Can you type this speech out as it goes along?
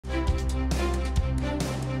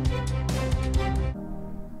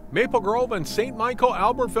Maple Grove and St.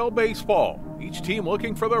 Michael-Albertville baseball, each team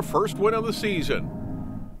looking for their first win of the season.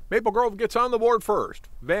 Maple Grove gets on the board first.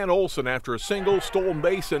 Vann Olson, after a single, stolen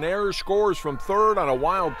base, and error, scores from third on a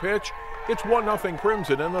wild pitch. It's 1-0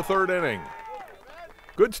 Crimson in the third inning.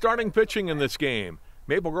 Good starting pitching in this game.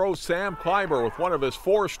 Maple Grove's Sam Kliber with one of his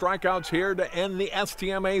 4 strikeouts here to end the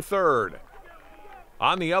STMA third.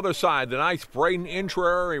 On the other side, the nice Braden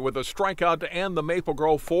Intrary with a strikeout to end the Maple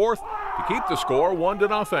Grove fourth to keep the score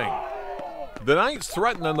 1-0. The Knights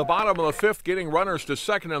threaten in the bottom of the fifth, getting runners to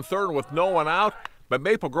second and third with no one out, but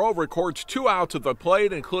Maple Grove records 2 outs at the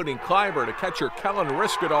plate, including Kliber to catcher Kellen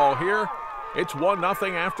Riskadal here. It's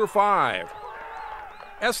 1-0 after 5.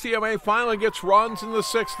 STMA finally gets runs in the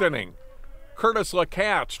 6th inning. Kurtis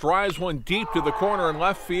Lekatz drives one deep to the corner in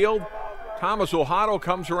left field. Thomas Ohado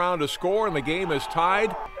comes around to score, and the game is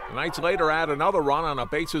tied. The Knights later add another run on a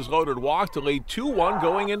bases-loaded walk to lead 2-1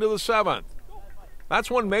 going into the 7th. That's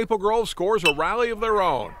when Maple Grove scores a rally of their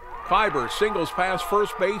own. Kliber singles past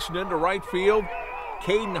first base and into right field.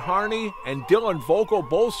 Caden Harney and Dylan Vogel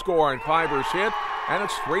both score on Kliber's hit, and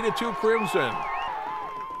it's 3-2 Crimson.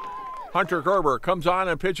 Hunter Gerber comes on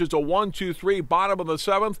and pitches a 1-2-3 bottom of the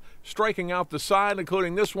 7th, striking out the side,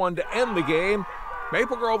 including this one to end the game.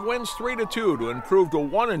 Maple Grove wins 3-2 to improve to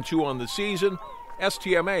 1-2 on the season.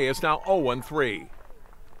 STMA is now 0-3.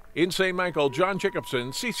 In St. Michael, John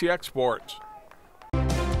Jacobson, CCX Sports.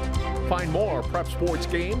 Find more prep sports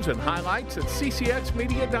games and highlights at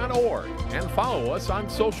ccxmedia.org and follow us on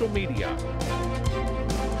social media.